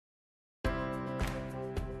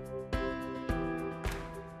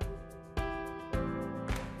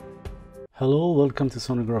Hello, welcome to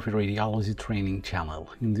Sonography Radiology Training Channel.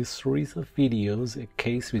 In this series of videos, a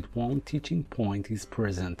case with one teaching point is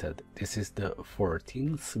presented. This is the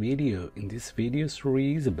 14th video in this video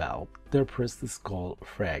series about depressed skull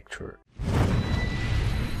fracture.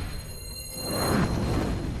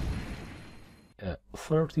 A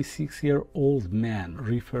 36-year-old man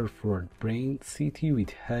referred for brain CT with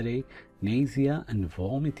headache, nausea and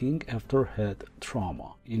vomiting after head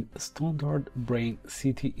trauma. In standard brain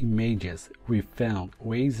CT images, we found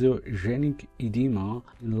vasogenic edema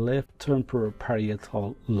in left temporal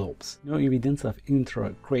parietal lobes. No evidence of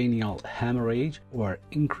intracranial hemorrhage or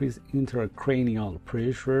increased intracranial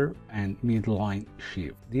pressure and midline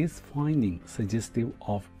shift. This finding suggestive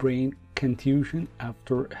of brain contusion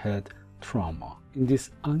after head trauma. In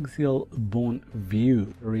this axial bone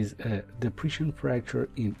view, there is a depression fracture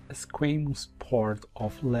in a squamous part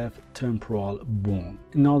of left temporal bone.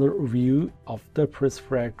 Another view of depressed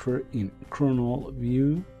fracture in coronal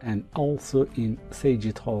view and also in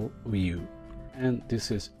sagittal view. And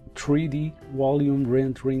this is 3D volume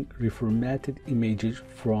rendering reformatted images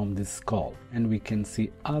from the skull, and we can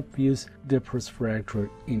see obvious depressed fracture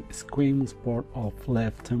in squamous part of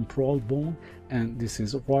left temporal bone, and this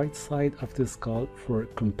is right side of the skull for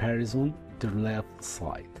comparison with the left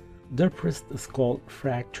side. Depressed skull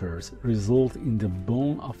fractures result in the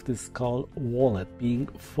bone of the skull wallet being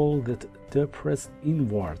folded depressed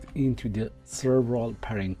inward into the cerebral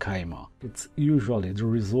parenchyma. It's usually the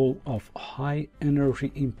result of high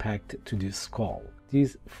energy impact to the skull.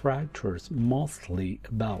 These fractures, mostly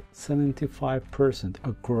about 75%,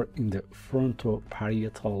 occur in the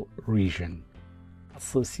frontoparietal region.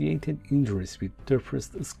 Associated injuries with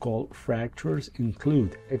depressed skull fractures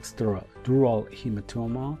include extradural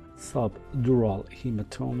hematoma, subdural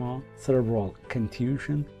hematoma, cerebral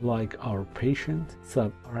contusion like our patient,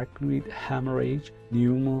 subarachnoid hemorrhage,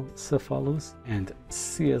 pneumocephalus, and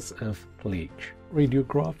CSF leakage.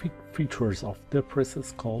 Radiographic features of depressed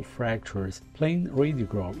skull fractures. Plain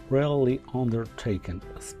radiograph rarely undertaken,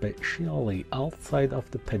 especially outside of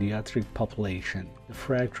the pediatric population. The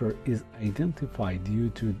fracture is identified due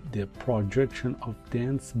to the projection of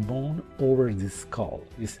dense bone over the skull.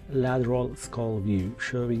 This lateral skull view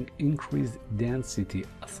showing increased density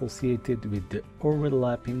associated with the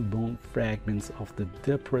overlapping bone fragments of the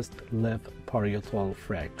depressed left parietal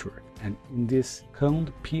fracture. And in this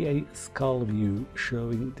coned PA skull view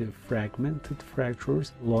showing the fragmented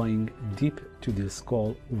fractures lying deep to the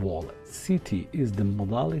skull wallet. CT is the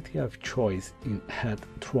modality of choice in head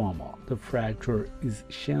trauma. The fracture is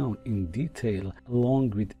shown in detail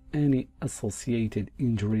along with any associated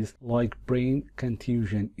injuries like brain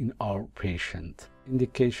contusion in our patient.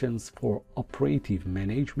 Indications for operative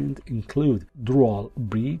management include dural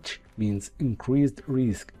breach, means increased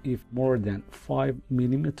risk if more than 5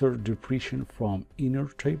 mm depression from inner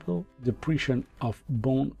table, depression of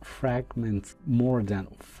bone fragments more than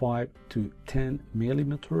 5 to 10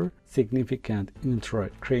 mm, significant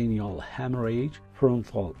intracranial hemorrhage,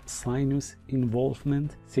 frontal sinus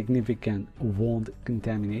involvement, significant wound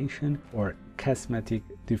contamination or cosmetic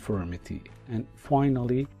deformity, and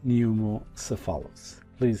finally pneumocephalus.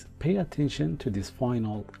 Please pay attention to this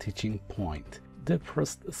final teaching point.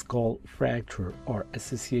 Depressed skull fracture are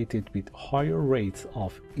associated with higher rates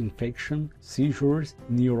of infection, seizures,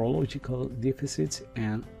 neurological deficits,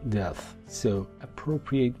 and death. So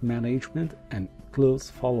appropriate management and close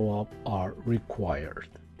follow-up are required.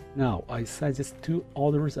 Now, I suggest two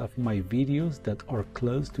others of my videos that are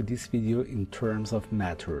close to this video in terms of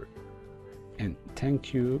matter. And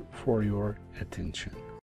thank you for your attention.